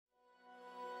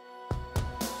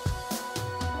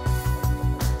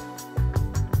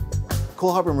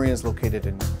Cole Harbour Marina is located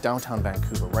in downtown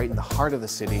Vancouver, right in the heart of the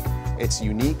city. It's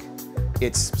unique,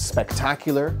 it's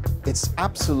spectacular, it's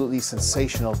absolutely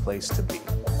sensational place to be.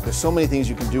 There's so many things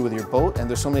you can do with your boat, and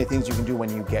there's so many things you can do when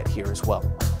you get here as well.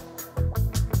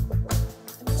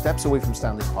 Steps away from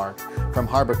Stanley Park, from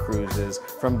Harbour Cruises,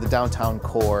 from the downtown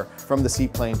core, from the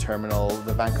seaplane terminal,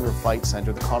 the Vancouver Flight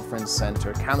Centre, the Conference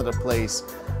Centre, Canada Place.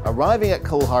 Arriving at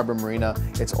Cole Harbour Marina,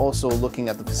 it's also looking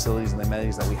at the facilities and the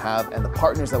amenities that we have and the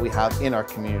partners that we have in our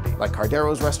community, like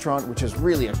Cardero's Restaurant, which is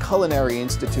really a culinary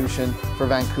institution for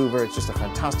Vancouver. It's just a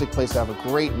fantastic place to have a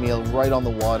great meal right on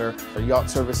the water. Our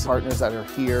yacht service partners that are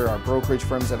here, our brokerage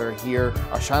firms that are here,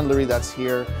 our chandlery that's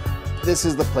here. This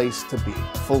is the place to be,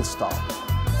 full stop.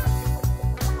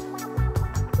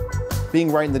 Being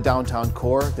right in the downtown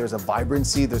core, there's a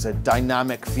vibrancy, there's a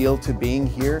dynamic feel to being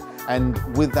here. And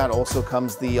with that also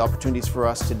comes the opportunities for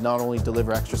us to not only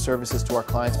deliver extra services to our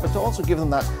clients, but to also give them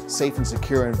that safe and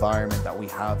secure environment that we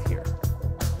have here.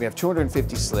 We have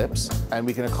 250 slips, and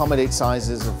we can accommodate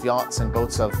sizes of yachts and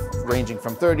boats of ranging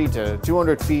from 30 to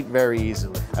 200 feet very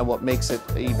easily. And what makes it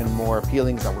even more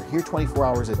appealing is that we're here 24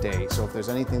 hours a day. So if there's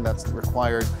anything that's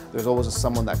required, there's always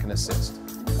someone that can assist.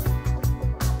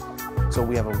 So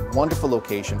we have a wonderful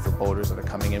location for boaters that are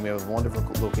coming in. We have a wonderful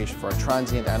location for our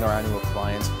transient and our annual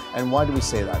clients. And why do we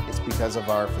say that? It's because of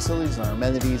our facilities and our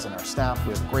amenities and our staff.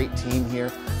 We have a great team here.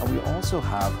 And we also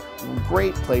have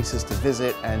great places to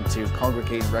visit and to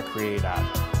congregate and recreate at.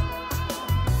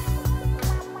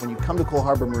 When you come to Cole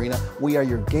Harbour Marina, we are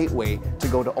your gateway to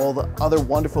go to all the other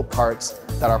wonderful parts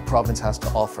that our province has to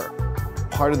offer.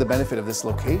 Part of the benefit of this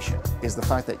location is the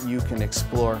fact that you can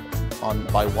explore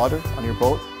by water on your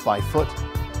boat, by foot,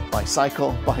 by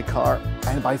cycle, by car,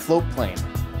 and by float plane.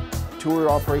 Tour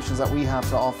operations that we have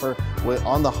to offer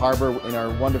on the harbour in our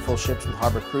wonderful ships with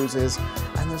Harbour Cruises,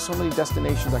 and there's so many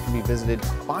destinations that can be visited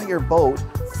by your boat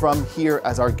from here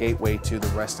as our gateway to the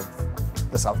rest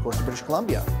of the south coast of British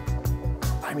Columbia.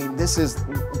 I mean, this is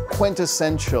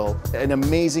quintessential, an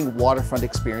amazing waterfront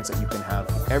experience that you can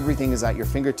have. Everything is at your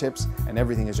fingertips and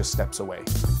everything is just steps away.